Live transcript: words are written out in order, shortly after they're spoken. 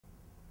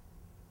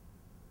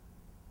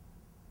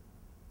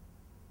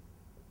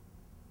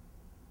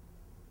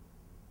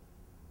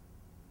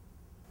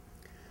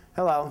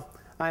Hello,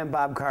 I am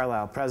Bob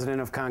Carlisle,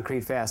 President of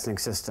Concrete Fastening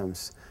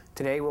Systems.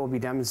 Today we'll be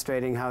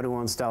demonstrating how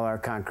to install our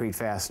concrete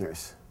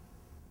fasteners.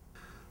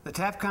 The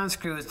Tapcon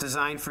screw is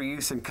designed for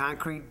use in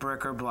concrete,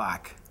 brick, or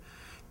block.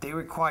 They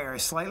require a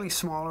slightly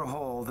smaller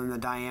hole than the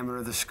diameter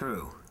of the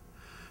screw.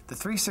 The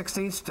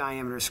 3/16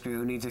 diameter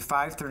screw needs a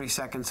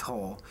 5/32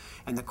 hole,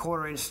 and the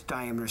 1/4"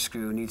 diameter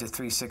screw needs a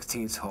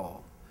 3/16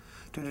 hole.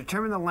 To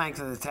determine the length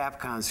of the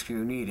Tapcon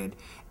screw needed,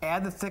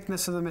 add the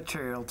thickness of the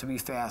material to be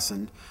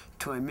fastened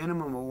to a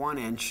minimum of 1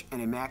 inch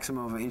and a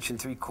maximum of 1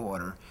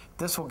 3/4 inches.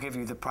 This will give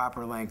you the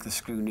proper length of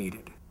screw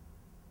needed.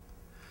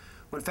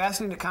 When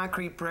fastening to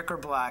concrete, brick, or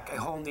block,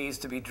 a hole needs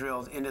to be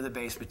drilled into the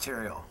base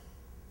material.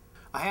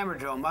 A hammer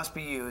drill must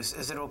be used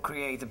as it will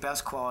create the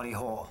best quality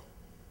hole.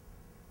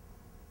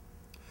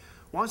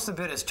 Once the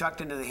bit is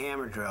chucked into the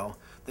hammer drill,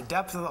 the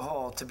depth of the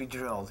hole to be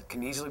drilled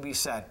can easily be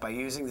set by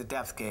using the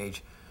depth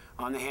gauge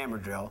on the hammer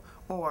drill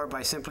or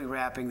by simply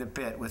wrapping the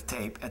bit with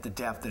tape at the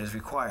depth that is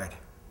required.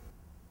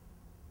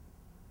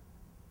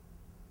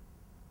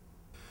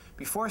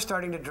 Before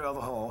starting to drill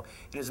the hole,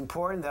 it is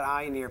important that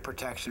eye and ear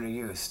protection are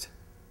used.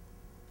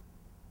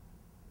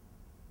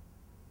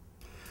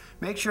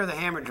 Make sure the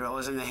hammer drill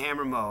is in the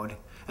hammer mode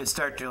and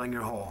start drilling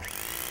your hole.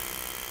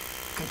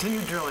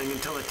 Continue drilling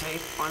until the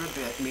tape on the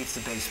bit meets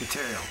the base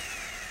material.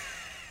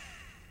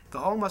 The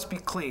hole must be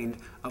cleaned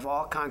of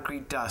all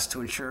concrete dust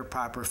to ensure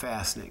proper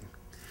fastening.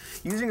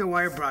 Using a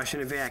wire brush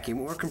and a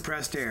vacuum or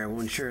compressed air will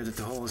ensure that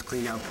the hole is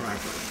cleaned out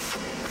properly.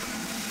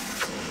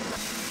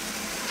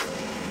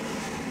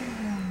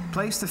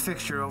 Place the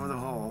fixture over the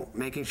hole,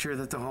 making sure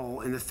that the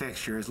hole in the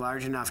fixture is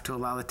large enough to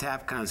allow the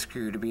Tapcon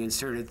screw to be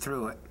inserted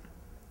through it.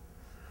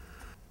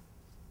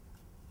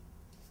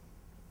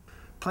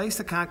 Place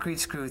the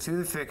concrete screw through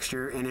the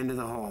fixture and into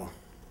the hole.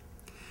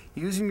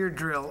 Using your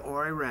drill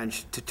or a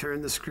wrench to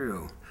turn the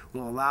screw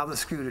will allow the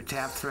screw to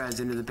tap threads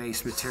into the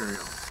base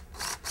material.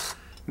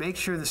 Make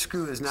sure the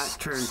screw is not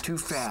turned too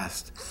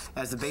fast,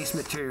 as the base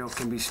material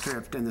can be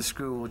stripped and the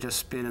screw will just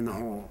spin in the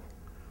hole.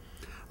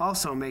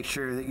 Also, make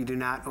sure that you do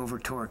not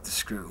over-torque the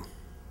screw.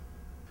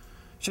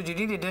 Should you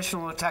need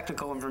additional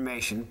technical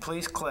information,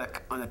 please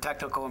click on the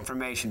Technical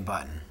Information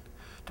button.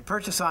 To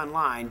purchase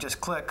online, just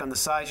click on the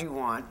size you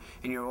want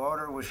and your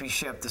order will be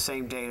shipped the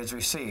same day as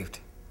received.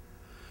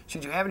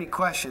 Should you have any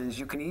questions,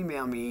 you can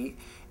email me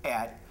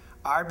at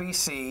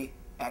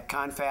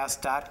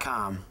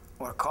rbc@confast.com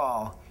or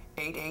call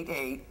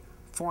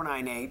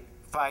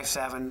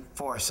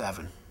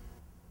 888-498-5747.